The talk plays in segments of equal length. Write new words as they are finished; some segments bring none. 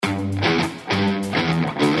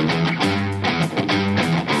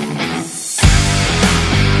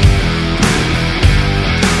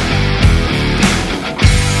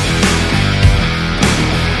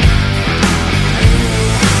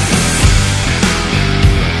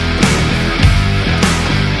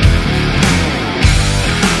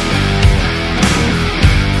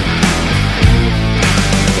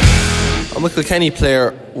I'm with Kilkenny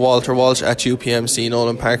player Walter Walsh at UPMC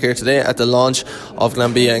Nolan Park here today at the launch of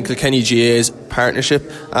Glanbia and Kilkenny GAA's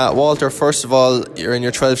partnership. Walter, first of all, you're in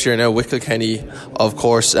your 12th year now with Kilkenny, of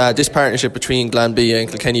course. This partnership between Glanbia and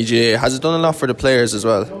Kilkenny GAA, has it done a lot for the players as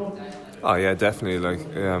well? Oh yeah, definitely.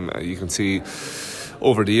 You can see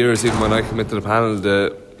over the years, even when I came into the panel,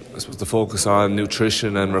 the focus on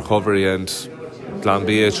nutrition and recovery, and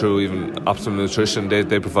Glanbia, through even Optimum Nutrition,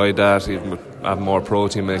 they provide that, even with having more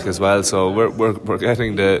protein milk as well. So we're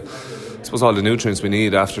getting all the nutrients we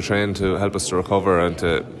need after training to help us to recover and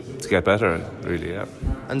to get better, really, yeah.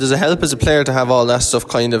 And does it help as a player to have all that stuff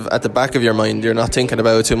kind of at the back of your mind? You're not thinking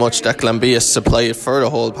about it too much, that Glanbia supply it for the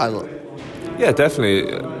whole panel? Yeah,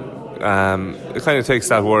 definitely. It kind of takes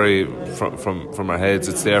that worry from our heads.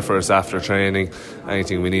 It's there for us after training.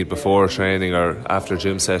 Anything we need before training or after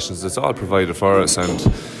gym sessions, it's all provided for us. And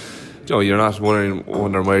you're not wondering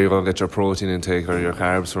where you're going to get your protein intake or your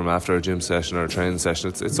carbs from after a gym session or a training session.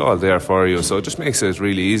 It's all there for you. So it just makes it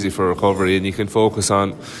really easy for recovery, and you can focus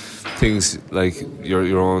on things like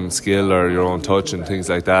your own skill or your own touch and things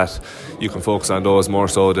like that. You can focus on those more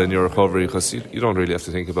so than your recovery, because you don't really have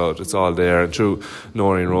to think about it. It's all there. And through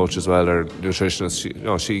Noreen Roach as well, our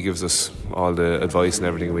nutritionist, she gives us all the advice and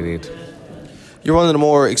everything we need. You're one of the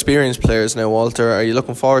more experienced players now, Walter. Are you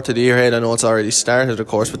looking forward to the year ahead? I know it's already started, of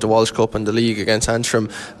course, with the Walsh Cup and the league against Antrim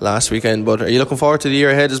last weekend, but are you looking forward to the year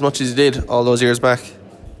ahead as much as you did all those years back?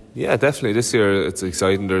 Yeah, definitely. This year it's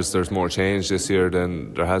exciting. There's more change this year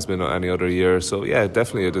than there has been any other year. So yeah,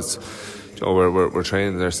 definitely it is. We're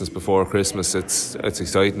training there since before Christmas. It's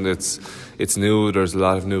exciting. It's new. There's a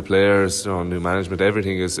lot of new players, new management.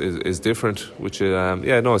 Everything is different. Which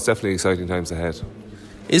it's definitely exciting times ahead.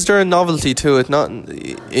 Is there a novelty to it? Not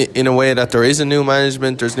in a way that there is a new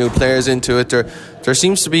management, there's new players into it. There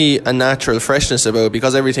seems to be a natural freshness about it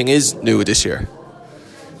because everything is new this year.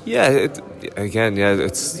 Yeah,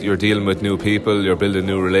 it's you're dealing with new people, you're building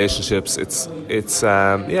new relationships. There's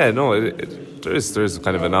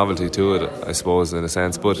kind of a novelty to it, I suppose, in a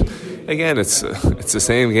sense. But again, it's the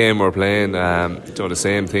same game we're playing. The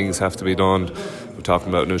same things have to be done. We're talking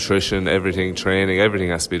about nutrition, everything, training, everything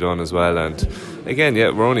has to be done as well. And again,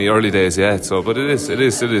 we're only early days yet. So, but it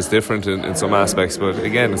is different in some aspects. But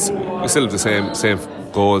again, we still have the same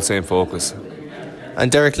goal, same focus. And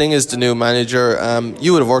Derek Lyng is the new manager.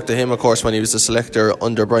 You would have worked with him, of course, when he was the selector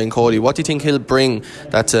under Brian Cody. What do you think he'll bring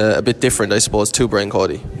that's a bit different, I suppose, to Brian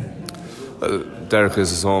Cody? Well, Derek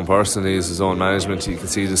is his own person. He has his own management. You can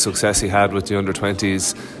see the success he had with the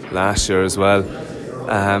under-20s last year as well.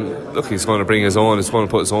 He's going to bring his own. He's going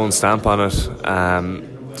to put his own stamp on it. I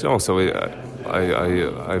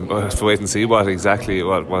have to wait and see what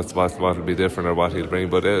will be different or what he'll bring.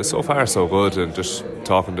 But so far so good, and just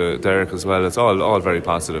talking to Derek as well, it's all very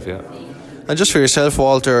positive. Yeah. And just for yourself,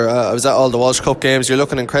 Walter, I was at all the Walsh Cup games. You're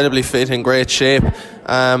looking incredibly fit, in great shape.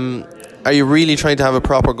 Are you really trying to have a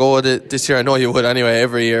proper go at it this year? I know you would anyway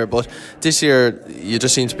every year, but this year you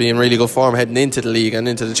just seem to be in really good form heading into the league and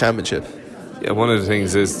into the championship. Yeah, one of the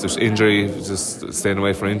things is there's injury. Just staying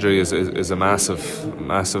away from injury is a massive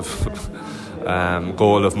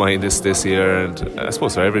goal of mine this year, and I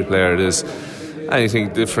suppose for every player it is.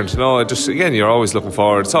 Anything different? No, just again, you're always looking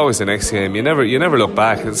forward. It's always the next game. You never look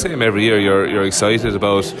back. It's the same every year. You're excited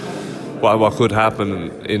about what could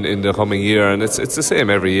happen in the coming year, and it's the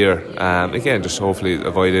same every year. Again, just hopefully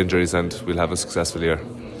avoid injuries, and we'll have a successful year.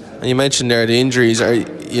 And you mentioned there the injuries.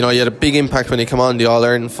 You had a big impact when you come on the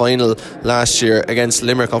All-Ireland final last year against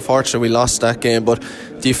Limerick. Unfortunately, we lost that game. But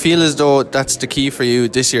do you feel as though that's the key for you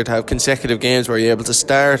this year, to have consecutive games where you're able to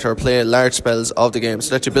start or play large spells of the game,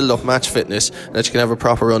 so that you build up match fitness and that you can have a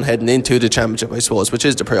proper run heading into the championship, I suppose, which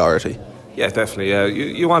is the priority? Yeah, definitely. Yeah,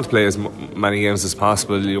 you want to play as many games as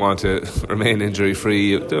possible. You want to remain injury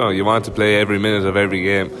free. You want to play every minute of every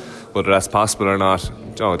game, whether that's possible or not.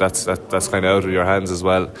 That's kind of out of your hands as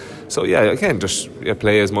well. So yeah, again, just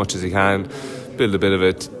play as much as you can, build a bit of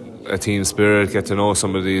a team spirit, get to know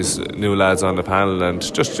some of these new lads on the panel, and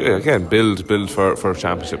just again build for a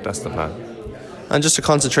championship. That's the plan. And just to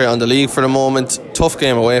concentrate on the league for the moment, tough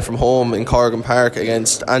game away from home in Corrigan Park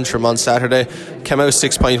against Antrim on Saturday. Came out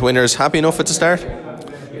 6-point winners. Happy enough at the start?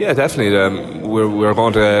 Yeah, definitely. We're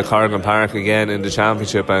going to Corrigan Park again in the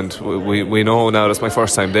championship, and we know now that's my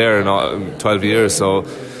first time there in 12 years, so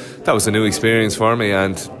that was a new experience for me.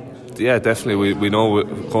 And yeah, definitely we know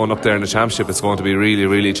going up there in the championship it's going to be really,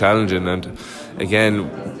 really challenging. And again,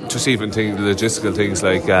 just even logistical things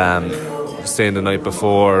like staying the night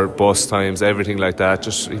before, bus times, everything like that,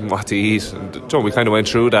 just even what to eat, and we kind of went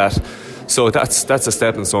through that. So that's a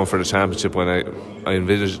stepping stone for the championship, when I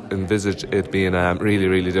envisage it being a really,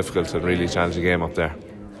 really difficult and really challenging game up there.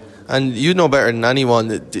 And you know better than anyone,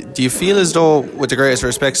 do you feel as though, with the greatest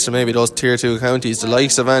respects to maybe those tier 2 counties, the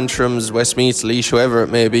likes of Antrum's, Westmeath, Laois, whoever it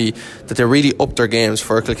may be, that they really up their games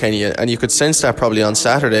for Kilkenny, and you could sense that probably on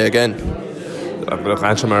Saturday again? Look,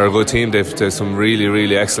 Antrim are a good team. They've some really,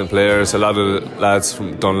 really excellent players. A lot of the lads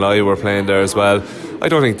from Dunloy were playing there as well. I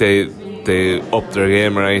don't think they up their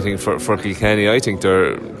game or anything for Kilkenny. I think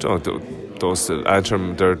those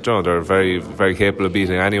Antrim, they're very, very capable of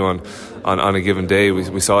beating anyone on a given day.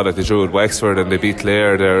 We saw that they drew at Wexford and they beat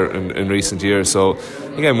Clare there in recent years. So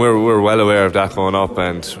again, we're well aware of that going up,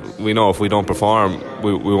 and we know if we don't perform,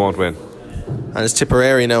 we won't win. And it's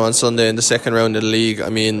Tipperary now on Sunday in the second round of the league. I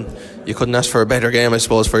mean, you couldn't ask for a better game, I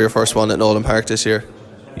suppose, for your first one at Nolan Park this year.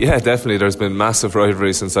 Yeah, definitely. There's been massive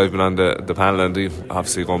rivalry since I've been on the panel, and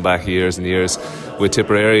obviously going back years and years with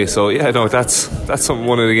Tipperary. So yeah, no, that's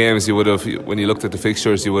one of the games you would have, when you looked at the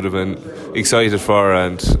fixtures, you would have been excited for.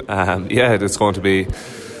 And yeah, it's going to be,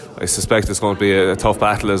 I suspect it's going to be a tough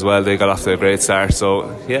battle as well. They got off to a great start,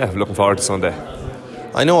 so yeah, looking forward to Sunday.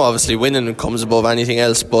 I know obviously winning comes above anything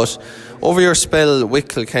else, but over your spell with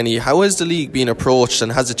Kilkenny, how has the league been approached,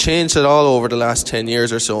 and has it changed at all over the last 10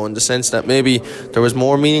 years or so, in the sense that maybe there was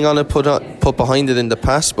more meaning on it put behind it in the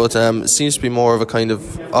past, but it seems to be more of a kind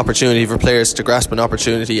of opportunity for players to grasp an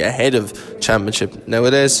opportunity ahead of championship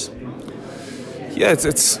nowadays? Yeah,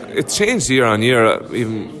 it's changed year on year.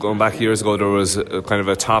 Even going back years ago, there was a kind of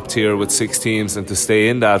a top tier with 6 teams, and to stay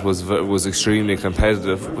in that was extremely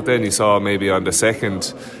competitive. But then you saw maybe on the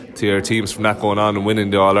second tier teams from that going on and winning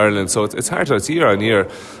the All-Ireland. So it's hard to, it's year on year.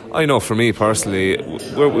 I know for me personally,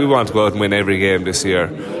 we want to go out and win every game this year.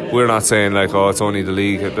 We're not saying like, oh, it's only the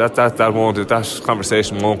league. That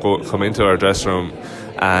conversation won't come into our dressing room.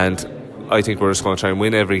 And I think we're just going to try and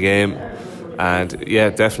win every game. And yeah,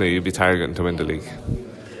 definitely you'd be targeting to win the league.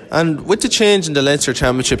 And with the change in the Leinster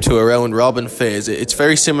Championship to a round robin phase, it's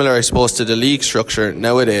very similar, I suppose, to the league structure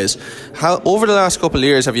nowadays. How, over the last couple of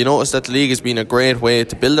years, have you noticed that the league has been a great way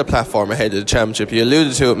to build a platform ahead of the championship? You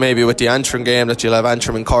alluded to it maybe with the Antrim game, that you'll have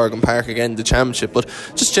Antrim and Corrigan Park again, the championship, but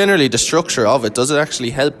just generally the structure of it, does it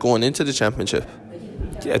actually help going into the championship?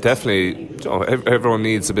 Yeah, definitely. Everyone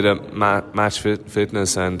needs a bit of match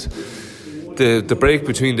fitness, and the break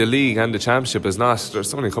between the league and the championship is not,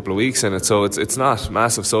 there's only a couple of weeks in it, so it's not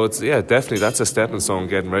massive. So it's, yeah, definitely that's a stepping stone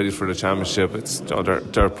getting ready for the championship. It's,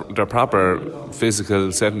 they're proper physical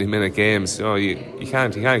 70-minute games. You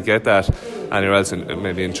can't get that anywhere else,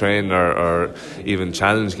 maybe in training or even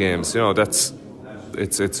challenge games.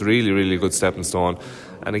 It's really, really good stepping stone.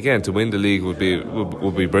 And again, to win the league would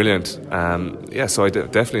be brilliant. So I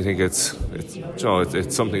definitely think it's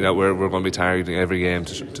something that we're going to be targeting every game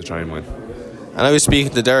to try and win. And I was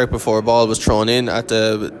speaking to Derek before a ball was thrown in at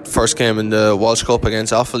the first game in the Walsh Cup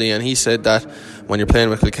against Offaly, and he said that when you're playing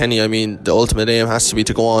with Kilkenny, I mean, the ultimate aim has to be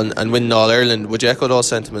to go on and win All-Ireland. Would you echo those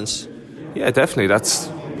sentiments? Yeah, definitely. That's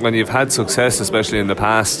when you've had success, especially in the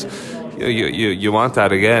past, you want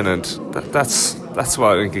that again, and that's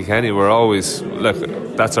what in Kilkenny we're always, look,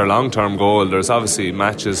 that's our long-term goal. There's obviously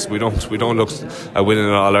matches, we don't look at winning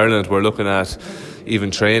an All-Ireland, we're looking at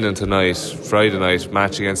even training tonight, Friday night,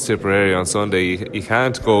 match against Tipperary on Sunday. You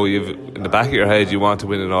can't go, in the back of your head you want to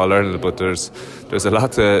win an All-Ireland, but there's a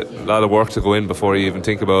lot of work to go in before you even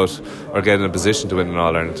think about or get in a position to win an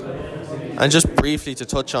All-Ireland. And just briefly to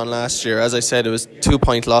touch on last year, as I said, it was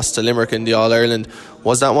 2-point loss to Limerick in the All-Ireland.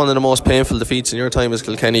 Was that one of the most painful defeats in your time as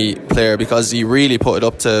Kilkenny player, because you really put it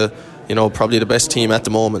up to, probably the best team at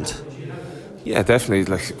the moment? Yeah, definitely.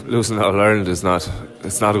 Like, losing All-Ireland it's not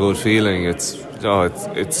a good feeling. We've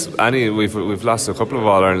lost a couple of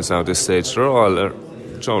All-Irelands now at this stage. They're all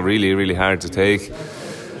really, really hard to take.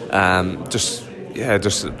 Just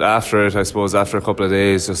after it, I suppose, after a couple of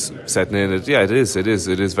days, just setting in it. Yeah, it is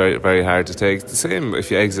very, very hard to take. The same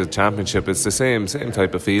if you exit championship, it's the same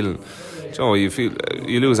type of feeling. You feel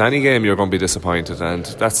you lose any game, you're going to be disappointed, and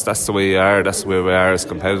that's the way you are. That's the way we are as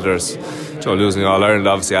competitors. Losing All-Ireland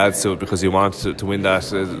obviously adds to it because you want to win that,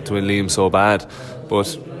 to win Liam so bad.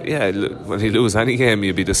 But yeah, when you lose any game,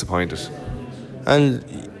 you'll be disappointed. And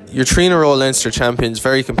you're 3-in-a-row Leinster champions,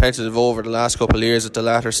 very competitive over the last couple of years at the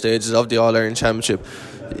latter stages of the All-Ireland Championship.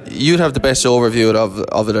 You'd have the best overview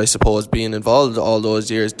of it, I suppose, being involved all those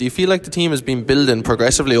years. Do you feel like the team has been building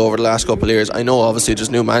progressively over the last couple of years? I know obviously there's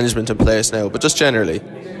new management in place now, but just generally.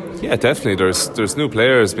 Yeah, definitely. There's new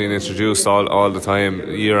players being introduced all the time,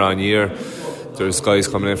 year on year. There's guys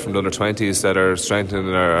coming in from the under-20s that are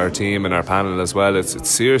strengthening our team and our panel as well. It's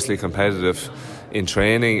seriously competitive. In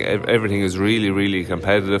training, everything is really, really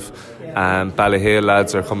competitive. Ballyhale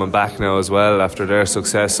lads are coming back now as well after their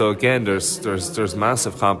success. So again, there's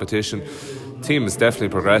massive competition. team is definitely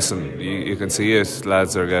progressing. You can see it.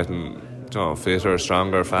 Lads are getting fitter,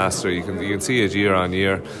 stronger, faster. You can see it year on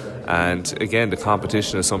year. And again, the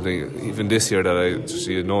competition is something, even this year, that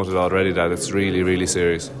you noted already, that it's really, really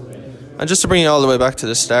serious. And just to bring it all the way back to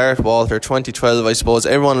the start, Walter, 2012, I suppose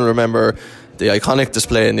everyone will remember the iconic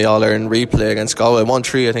display in the All-Ireland replay against Galway.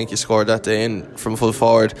 1-3, I think you scored that day in from full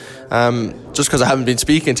forward. Just because I haven't been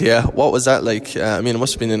speaking to you, what was that like? I mean, it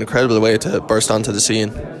must have been an incredible way to burst onto the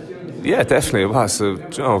scene. Yeah, definitely it was.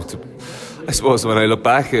 I suppose when I look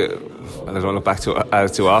back, and I don't look back too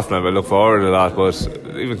often, I look forward a lot, but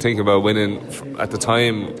even thinking about winning, at the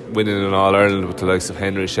time, winning in All-Ireland with the likes of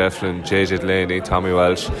Henry Shefflin, JJ Delaney, Tommy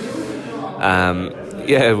Welsh,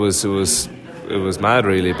 it was mad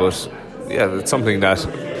really, but yeah, it's something that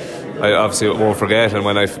I obviously won't forget, and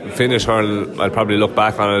when I finish hurling I'll probably look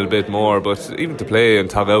back on it a bit more. But even to play and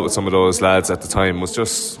tug out with some of those lads at the time was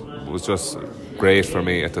just great for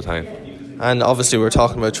me at the time. And obviously we're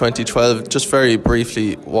talking about 2012. Just very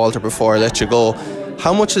briefly, Walter, before I let you go,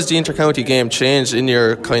 how much has the inter-county game changed in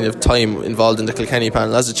your kind of time involved in the Kilkenny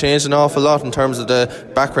panel? Has it changed an awful lot in terms of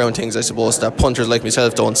the background things, I suppose, that punters like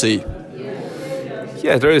myself don't see?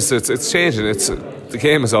 Yeah, there is. It's changing. The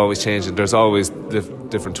game is always changing. There's always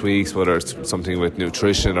different tweaks, whether it's something with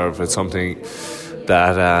nutrition or if it's something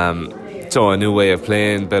that a new way of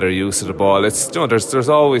playing, better use of the ball. It's there's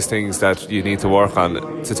always things that you need to work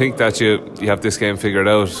on. To think that you have this game figured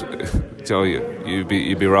out, you'd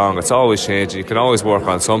be wrong. It's always changing. You can always work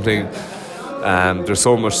on something. There's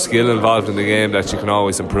so much skill involved in the game that you can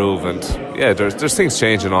always improve, and yeah, there's things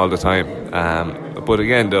changing all the time. But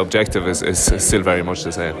again, the objective is still very much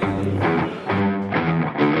the same.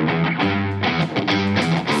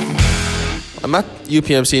 I'm at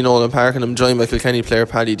UPMC Nolan Park and I'm joined by Kilkenny player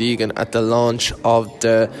Paddy Deegan at the launch of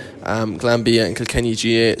the Glanbia and Kilkenny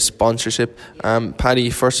GA sponsorship.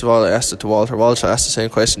 Paddy, first of all, I asked it to Walter. Walter, I asked the same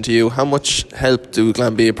question to you. How much help do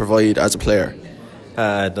Glanbia provide as a player?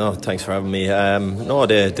 No, thanks for having me.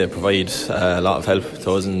 They provide a lot of help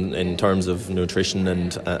to us in terms of nutrition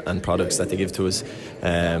and products that they give to us.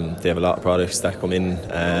 They have a lot of products that come in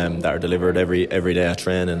that are delivered every day at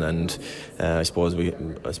training, and I suppose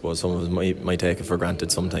some of us might take it for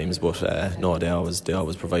granted sometimes, but they always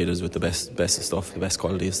provide us with the best of stuff, the best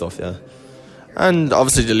quality of stuff. Yeah. And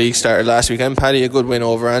obviously the league started last weekend. Paddy, a good win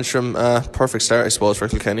over Antrim. Perfect start, I suppose, for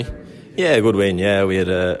Kilkenny. Yeah, a good win. Yeah, we had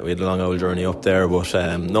a long old journey up there, but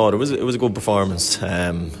it was a good performance.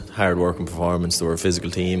 Hard working performance. They were a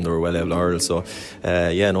physical team. They were well able to hurl. So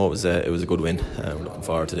it was a good win. I'm looking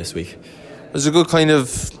forward to this week. It was a good kind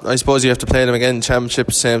of, I suppose you have to play them again,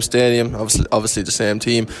 championship, same stadium, obviously the same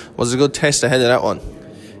team. Was it a good test ahead of that one?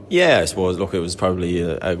 Yeah, I suppose. Look, it was probably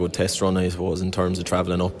a good test run, I suppose, in terms of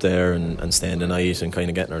travelling up there and staying the night and kind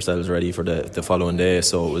of getting ourselves ready for the following day.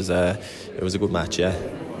 So it was a good match. Yeah.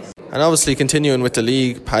 And obviously continuing with the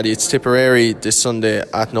league, Paddy, it's Tipperary this Sunday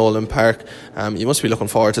at Nolan Park. You must be looking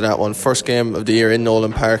forward to that one. First game of the year in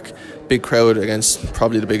Nolan Park. Big crowd against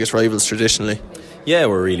probably the biggest rivals traditionally. Yeah,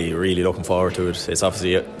 we're really, really looking forward to it. It's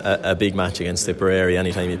obviously a big match against Tipperary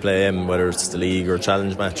anytime you play them, whether it's the league or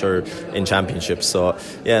challenge match or in championships. So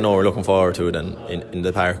we're looking forward to it, and in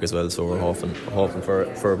the park as well. So we're hoping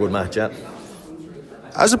for a good match. Yeah.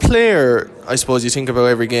 As a player, I suppose you think about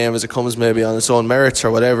every game as it comes, maybe on its own merits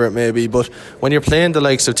or whatever it may be, but when you're playing the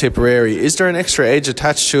likes of Tipperary, is there an extra edge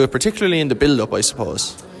attached to it, particularly in the build-up, I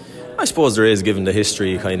suppose? I suppose there is, given the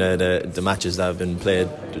history, kind of the matches that have been played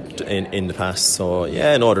in the past. So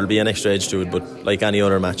there'll be an extra edge to it, but like any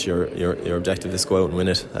other match, your objective is to go out and win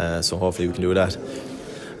it. So hopefully we can do that.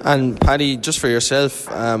 And Paddy, just for yourself,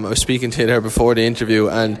 I was speaking to you there before the interview,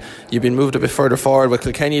 and you've been moved a bit further forward with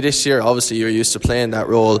Kilkenny this year. Obviously you're used to playing that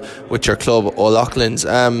role with your club, O'Loughlin's.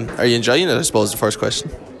 Are you enjoying it, I suppose, the first question?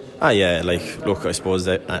 Look, I suppose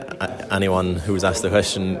that anyone who's asked the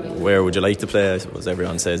question, where would you like to play, I suppose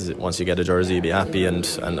everyone says once you get a jersey you'll be happy, and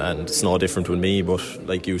it's no different with me. But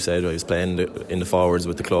like you said, I was playing in the forwards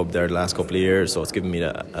with the club there the last couple of years, so it's given me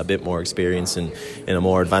a bit more experience in a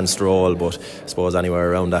more advanced role. But I suppose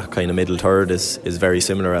anywhere around that kind of middle third is very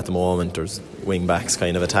similar at the moment. There's wing backs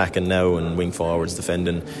kind of attacking now and wing forwards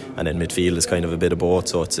defending, and then midfield is kind of a bit of both.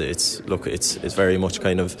 So it's very much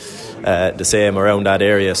kind of the same around that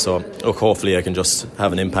area. So look, hopefully I can just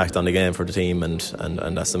have an impact on the game for the team, and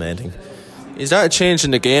that's the main thing. Is that a change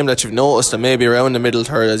in the game that you've noticed, that maybe around the middle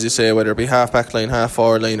third, as you say, whether it be half back line, half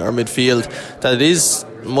forward line or midfield, that it is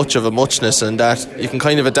much of a muchness and that you can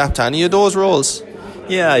kind of adapt to any of those roles?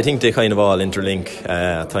 Yeah, I think they kind of all interlink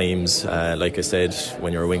at times. Like I said,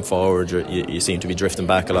 when you're a wing forward, you seem to be drifting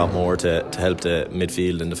back a lot more to help the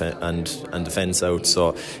midfield and defence out.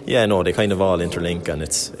 So yeah, no, they kind of all interlink, and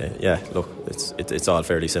it's all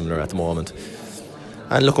fairly similar at the moment.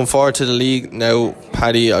 And looking forward to the league now,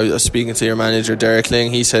 Paddy, I was speaking to your manager Derek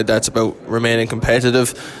Ling. He said that's about remaining competitive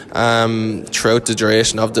throughout the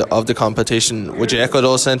duration of the competition. Would you echo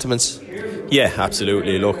those sentiments? Yeah,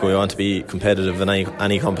 absolutely. Look, we want to be competitive in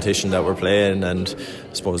any competition that we're playing, and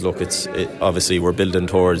I suppose, look, obviously we're building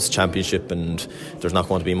towards championship, and there's not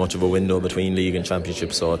going to be much of a window between league and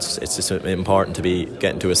championship, so it's just important to be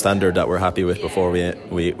getting to a standard that we're happy with before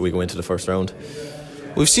we go into the first round.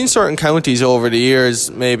 We've seen certain counties over the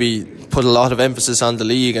years maybe put a lot of emphasis on the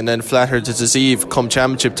league and then flatter to deceive come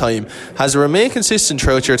championship time. Has it remained consistent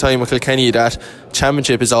throughout your time with Kilkenny that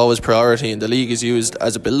championship is always priority and the league is used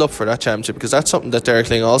as a build-up for that championship? Because that's something that Derek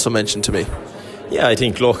Ling also mentioned to me. Yeah, I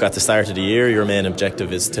think, look, at the start of the year your main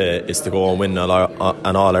objective is to go and win an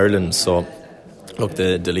All-Ireland, so look,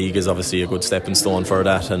 the league is obviously a good stepping stone for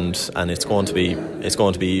that, and it's going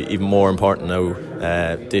to be even more important now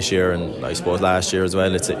this year, and I suppose last year as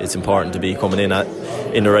well. It's important to be coming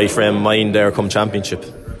in the right frame of mind there come championship.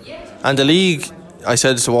 And the league, I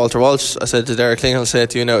said to Walter Walsh, I said to Derek Ling, I'll say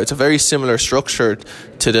it to you now, it's a very similar structure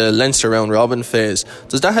to the Leinster round robin phase.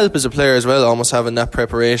 Does that help as a player as well, almost having that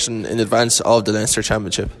preparation in advance of the Leinster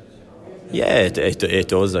Championship? Yeah, it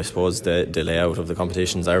does. I suppose the layout of the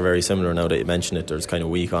competitions are very similar now that you mention it. There's kind of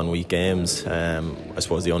week on week games. I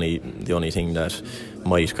suppose the only thing that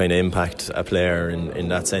might kind of impact a player in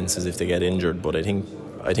that sense is if they get injured. But I think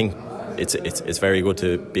it's very good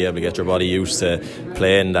to be able to get your body used to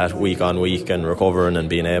playing that week on week and recovering and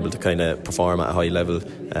being able to kind of perform at a high level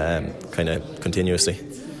kind of continuously.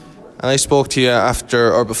 And I spoke to you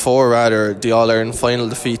after, or before rather, the All-Ireland final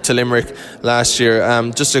defeat to Limerick last year.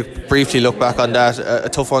 Just to briefly look back on that, a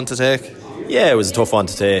tough one to take? Yeah, it was a tough one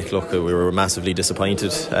to take. Look, we were massively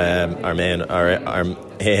disappointed. Our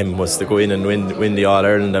aim was to go in and win the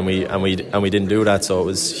All-Ireland, and we didn't do that, so it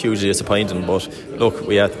was hugely disappointing. But look,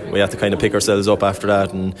 we have to kind of pick ourselves up after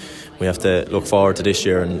that, and we have to look forward to this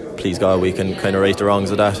year, and please God we can kind of right the wrongs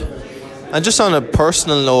of that. And just on a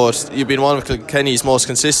personal note, you've been one of Kilkenny's most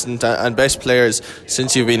consistent and best players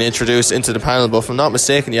since you've been introduced into the panel, but if I'm not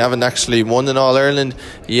mistaken, you haven't actually won an All-Ireland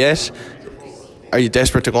yet. Are you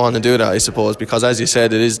desperate to go on and do that, I suppose? Because as you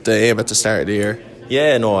said, it is the aim at the start of the year.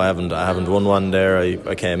 Yeah, no, I haven't won one there.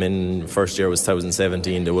 I came in, first year was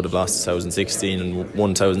 2017, they would have lost 2016 and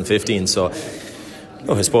won 2015, so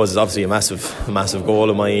I suppose it's obviously a massive goal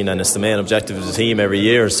of mine, and it's the main objective of the team every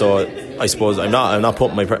year. So I suppose I'm not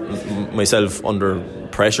putting myself under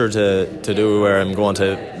pressure to do where I'm going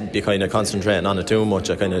to be kind of concentrating on it too much.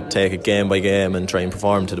 I kind of take it game by game and try and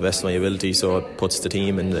perform to the best of my ability, so it puts the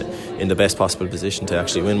team in the best possible position to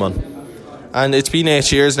actually win one. And it's been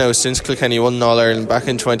 8 years now since Kilkenny won All-Ireland back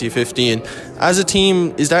in 2015. As a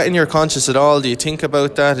team, is that in your conscience at all? Do you think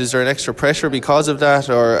about that? Is there an extra pressure because of that,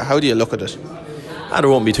 or how do you look at it? There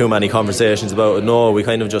won't be too many conversations about it. No, we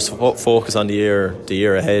kind of just focus on the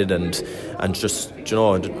year ahead, and just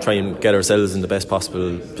try and get ourselves in the best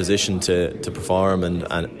possible position to perform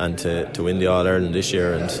and to win the All-Ireland this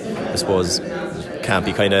year. And I suppose can't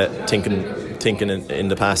be kind of thinking in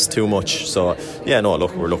the past too much. So yeah, no,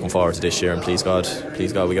 look, we're looking forward to this year, and please God we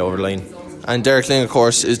get over the line. And Derek Ling, of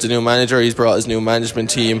course, is the new manager. He's brought his new management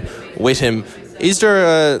team with him. Is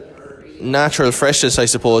there a natural freshness, I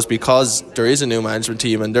suppose, because there is a new management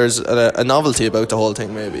team and there's a novelty about the whole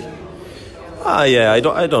thing maybe? Yeah, I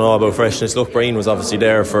don't know about freshness. Look, Brian was obviously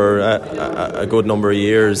there for a good number of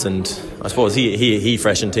years, and I suppose he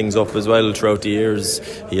freshened things up as well throughout the years.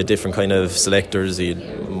 He had different kind of selectors. He had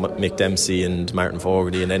Mick Dempsey and Martin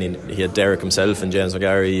Fogarty, and then he had Derek himself and James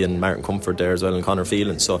McGarry and Martin Comfort there as well, and Conor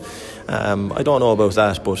Phelan. So I don't know about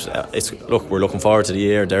that, but we're looking forward to the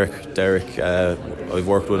year. Derek, I've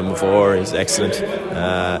worked with him before. He's excellent,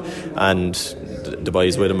 and the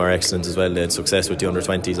boys with him are excellent as well. They had success with the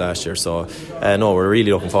under-20s last year, so no, we're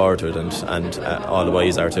really looking forward to it, and all the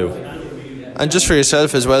boys are too. And just for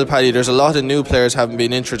yourself as well, Paddy, there's a lot of new players having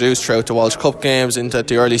been introduced throughout the Walsh Cup games into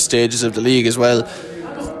the early stages of the league as well.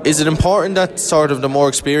 Is it important that sort of the more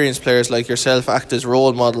experienced players like yourself act as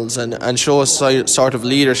role models and show us sort of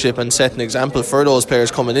leadership and set an example for those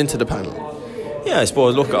players coming into the panel? Yeah, I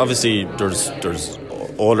suppose, look, obviously there's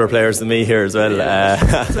older players than me here as well. The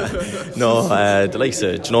likes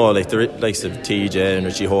of TJ and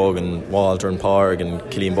Richie Hogan, Walter and Parg and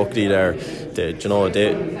Cillian Buckley there.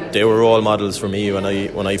 They were role models for me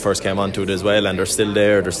when I first came onto it as well, and they're still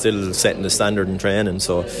there. They're still setting the standard in training.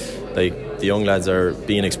 So, like, the young lads are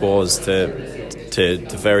being exposed to to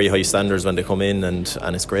very high standards when they come in,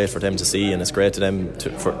 and it's great for them to see, and it's great to them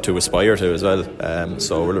to aspire to as well.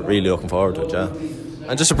 So we're really looking forward to it, yeah.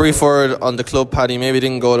 And just a brief word on the club, Paddy. Maybe it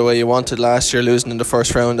didn't go the way you wanted last year, losing in the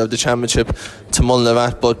first round of the championship to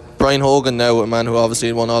Mullinavat, but Brian Hogan, now a man who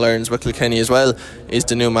obviously won All-Irelands with Kilkenny as well, is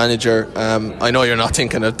the new manager. I know you're not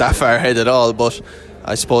thinking of that far ahead at all, but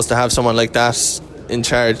I suppose to have someone like that in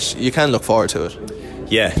charge, you can look forward to it.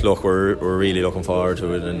 Yeah, look, we're really looking forward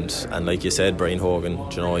to it, and like you said, Brian Hogan,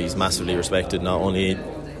 he's massively respected, not only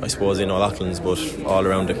I suppose in O'Loughlin's but all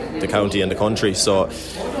around the county and the country. So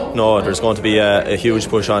no, there's going to be a huge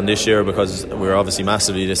push on this year, because we were obviously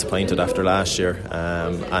massively disappointed after last year,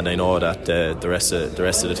 and I know that the rest of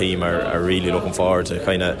the team are really looking forward to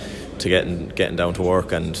to getting down to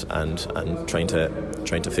work and trying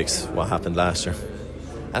to fix what happened last year.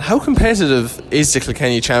 And how competitive is the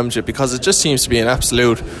Kilkenny Championship? Because it just seems to be an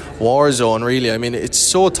absolute war zone, really. I mean, it's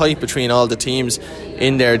so tight between all the teams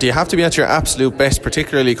in there. Do you have to be at your absolute best,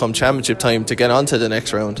 particularly come championship time, to get on to the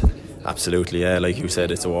next round? Absolutely, yeah. Like you said,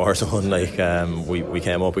 it's a war zone. Like we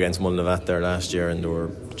came up against Mullinavat there last year, and they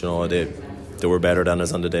were better than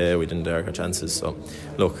us on the day. We didn't take our chances. So,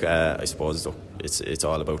 look, I suppose it's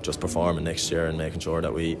all about just performing next year and making sure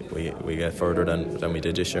that we get further than we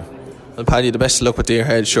did this year. Well, Paddy, the best of luck with the year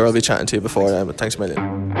ahead. Sure, I'll be chatting to you before then, but thanks a million.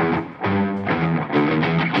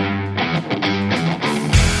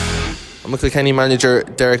 I'm with Kilkenny manager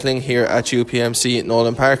Derek Lyng here at UPMC at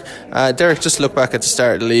Nolan Park. Derek, just look back at the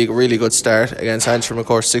start of the league. Really good start against Antrim, of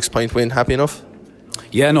course, 6-point win. Happy enough?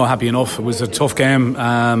 Yeah, no, happy enough. It was a tough game.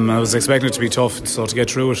 I was expecting it to be tough, so to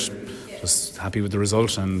get through it, just happy with the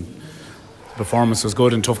result, and the performance was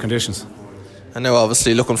good in tough conditions. And now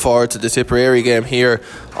obviously looking forward to the Tipperary game here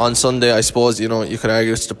on Sunday. I suppose you could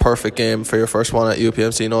argue it's the perfect game for your first one at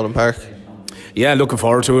UPMC Nolan Park. Yeah, looking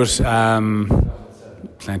forward to it.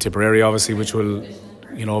 Playing Tipperary obviously, which will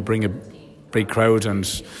bring a big crowd, and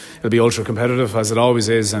it'll be ultra competitive as it always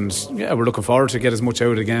is, and yeah, we're looking forward to get as much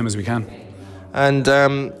out of the game as we can. And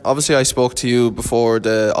obviously I spoke to you before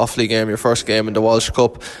the Offaly game, your first game in the Walsh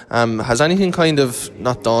Cup. Has anything kind of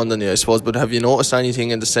not dawned on you, I suppose, but have you noticed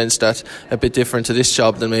anything in the sense that a bit different to this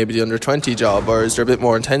job than maybe the under-20 job, or is there a bit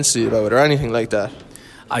more intensity about it or anything like that?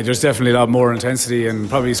 There's definitely a lot more intensity and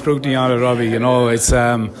probably scrutiny on it, Robbie. It's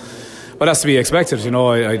but that's to be expected.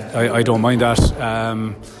 I don't mind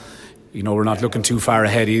that. We're not looking too far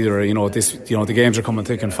ahead either. The games are coming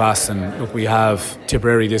thick and fast, and look, we have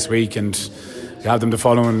Tipperary this week, and we have them the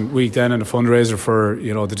following week then in a fundraiser for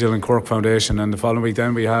the Dylan Quirk Foundation, and the following week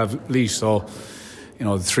then we have Laois. So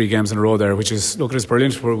the 3 games in a row there, which is, look, it's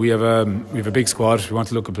brilliant. We have a big squad. We want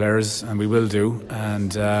to look at players, and we will do.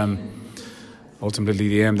 And ultimately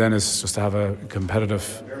the aim then is just to have a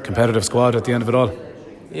competitive squad at the end of it all.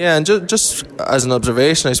 Yeah, and just as an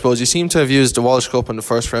observation, I suppose, you seem to have used the Walsh Cup in the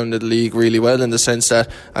first round of the league really well, in the sense that,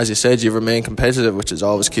 as you said, you've remained competitive, which is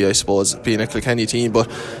always key, I suppose, being a Kilkenny team. But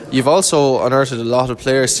you've also unearthed a lot of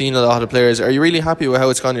players, seen a lot of players. Are you really happy with how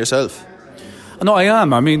it's gone yourself? No, I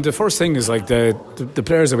am. I mean, the first thing is like the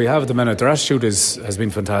players that we have at the minute, their attitude has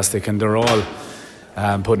been fantastic, and they're all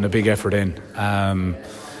putting a big effort in.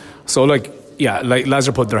 So like lads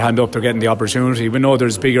are putting their hand up, they're getting the opportunity. We know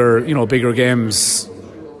there's bigger games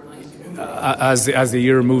as the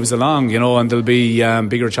year moves along, and there'll be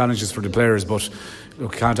bigger challenges for the players, but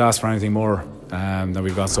look, can't ask for anything more than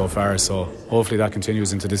we've got so far, so hopefully that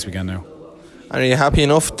continues into this weekend now. And are you happy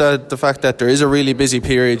enough that the fact that there is a really busy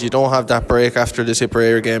period, you don't have that break after the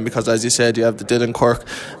Tipperary game, because as you said, you have the Dylan Quirk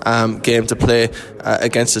game to play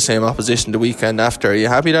against the same opposition the weekend after? Are you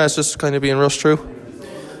happy that it's just kind of being rushed through?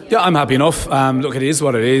 Yeah, I'm happy enough. Look, it is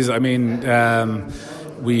what it is. I mean,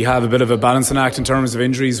 we have a bit of a balancing act in terms of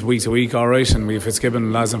injuries week to week, all right, and we have Fitzgibbon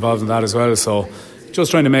and lads involved in that as well, so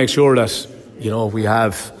just trying to make sure that we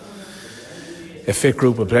have a fit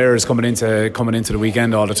group of players coming into the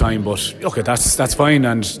weekend all the time. But look, that's fine,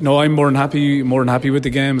 and no, I'm more than happy with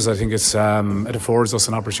the games. I think it affords us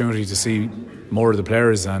an opportunity to see more of the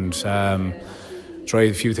players and try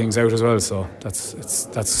a few things out as well, so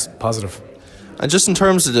that's positive. And just in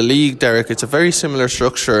terms of the league, Derek, it's a very similar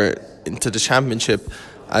structure into the championship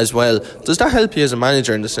as well. Does that help you as a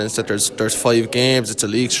manager in the sense that there's 5 games, it's a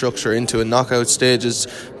league structure into a knockout stages?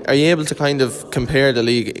 Are you able to kind of compare the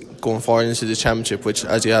league going forward into the championship, which,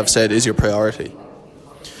 as you have said, is your priority?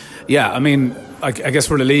 Yeah, I mean, I guess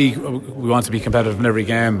for the league, we want to be competitive in every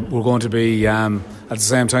game. We're going to be, at the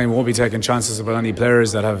same time, we won't be taking chances about any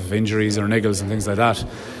players that have injuries or niggles and things like that.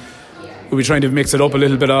 We'll be trying to mix it up a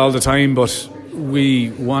little bit all the time, but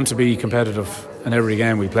we want to be competitive in every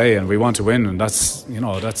game we play, and we want to win, and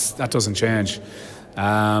that doesn't change.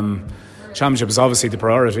 championship is obviously the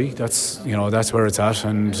priority. That's where it's at,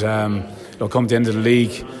 and it'll come to the end of the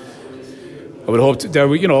league. I would hope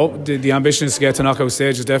the ambition is to get to knockout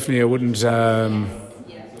stages. Definitely, I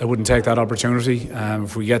wouldn't take that opportunity.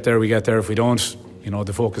 If we get there, we get there. If we don't,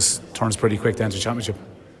 the focus turns pretty quick then to championship.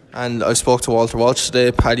 And I spoke to Walter Walsh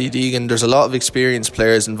today, Paddy Deegan. There's a lot of experienced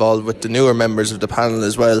players involved with the newer members of the panel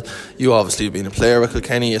as well. You obviously have been a player with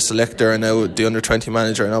Kilkenny, a selector, and now the under-20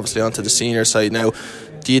 manager, and obviously onto the senior side now.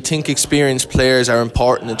 Do you think experienced players are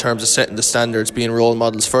important in terms of setting the standards, being role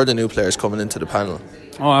models for the new players coming into the panel?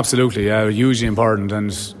 Oh, absolutely, yeah, hugely important.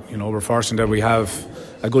 And we're fortunate that we have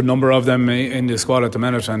a good number of them in the squad at the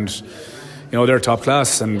minute, and they're top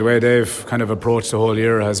class, and the way they've kind of approached the whole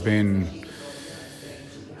year has been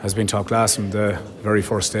top class from the very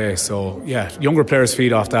first day. So yeah, younger players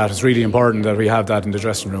feed off that. It's really important that we have that in the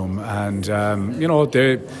dressing room, and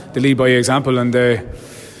they lead by example, and they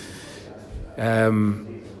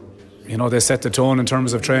set the tone in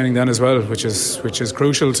terms of training then as well, which is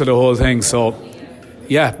crucial to the whole thing. So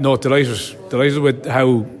yeah, no, delighted with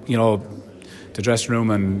how the dressing room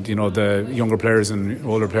and the younger players and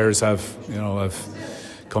older players have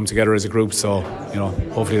come together as a group. So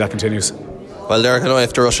hopefully that continues. Well, Derek, I know I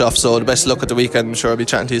have to rush off, so the best of luck at the weekend. I'm sure I'll be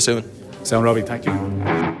chatting to you soon. Sound, Robbie, thank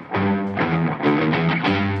you.